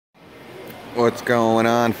What's going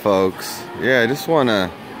on, folks? Yeah, I just want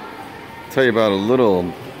to tell you about a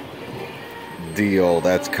little deal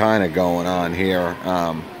that's kind of going on here.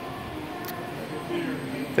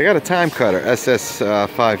 They got a TimeCutter SS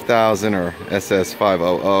 5000 or SS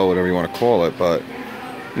 500, whatever you want to call it, but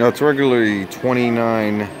you know, it's regularly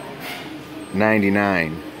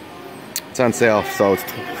 $29.99. It's on sale, so it's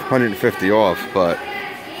 $150 off, but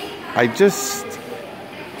I just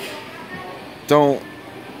don't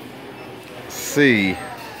see.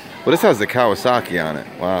 Well, this has the Kawasaki on it.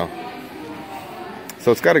 Wow.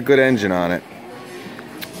 So it's got a good engine on it.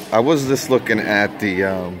 I was just looking at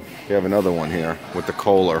the we have another one here with the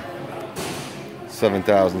Kohler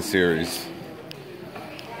 7000 series.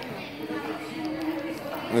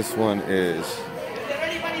 This one is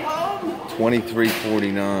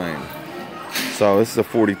 $23.49. So this is a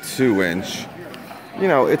 42-inch. You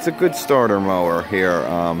know, it's a good starter mower here.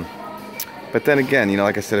 But then again, you know,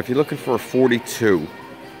 like I said, if you're looking for a 42,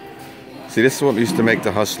 see, this is what used to make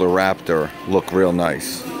the Hustler Raptor look real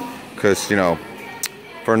nice. Because, you know,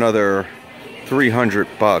 for another $300,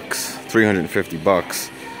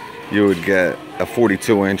 $350, you would get a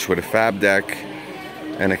 42-inch with a fab deck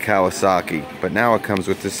and a Kawasaki. But now it comes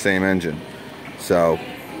with this same engine. So,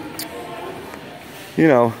 you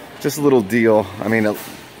know, just a little deal. I mean,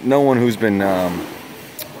 no one who's been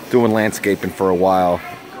doing landscaping for a while,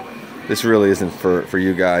 this really isn't for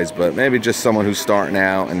you guys, but maybe just someone who's starting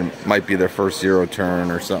out and it might be their first zero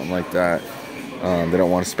turn or something like that. They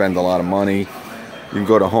don't want to spend a lot of money. You can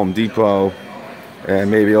go to Home Depot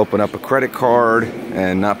and maybe open up a credit card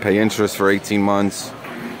and not pay interest for 18 months.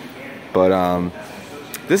 But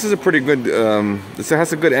this is a pretty good, this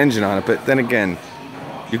has a good engine on it, but then again,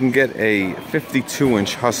 you can get a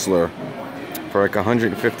 52-inch Hustler for like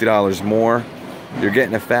 $150 more. You're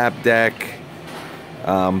getting a fab deck,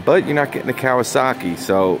 but you're not getting a Kawasaki.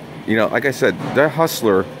 So, you know, like I said, the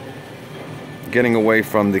Hustler, getting away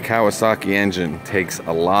from the Kawasaki engine, takes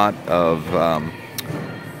a lot of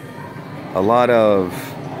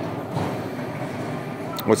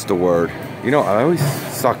what's the word? You know, I always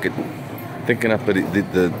suck at thinking up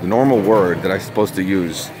the normal word that I'm supposed to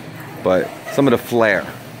use, but some of the flair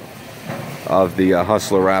of the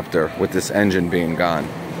Hustler Raptor with this engine being gone.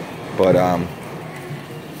 But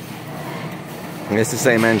it's the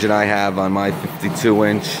same engine I have on my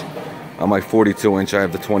 52-inch. On my 42-inch, I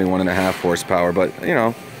have the 21.5 horsepower. But you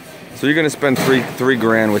know, so you're gonna spend three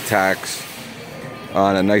grand with tax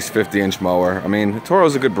on a nice 50-inch mower. I mean,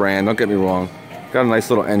 Toro's a good brand. Don't get me wrong. Got a nice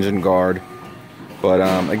little engine guard. But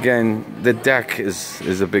again, the deck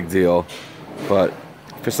is a big deal. But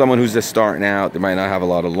for someone who's just starting out, they might not have a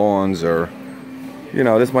lot of lawns, or you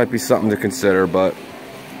know, this might be something to consider. But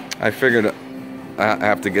I figured I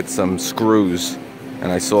have to get some screws,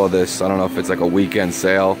 and I saw this. I don't know if it's like a weekend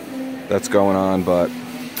sale that's going on, but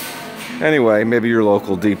anyway, maybe your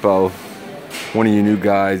local depot, one of you new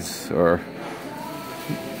guys, or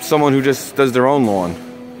someone who just does their own lawn,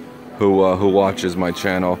 who watches my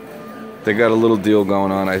channel, they got a little deal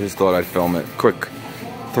going on. I just thought I'd film it. Quick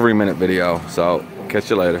 3-minute video. So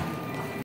catch you later.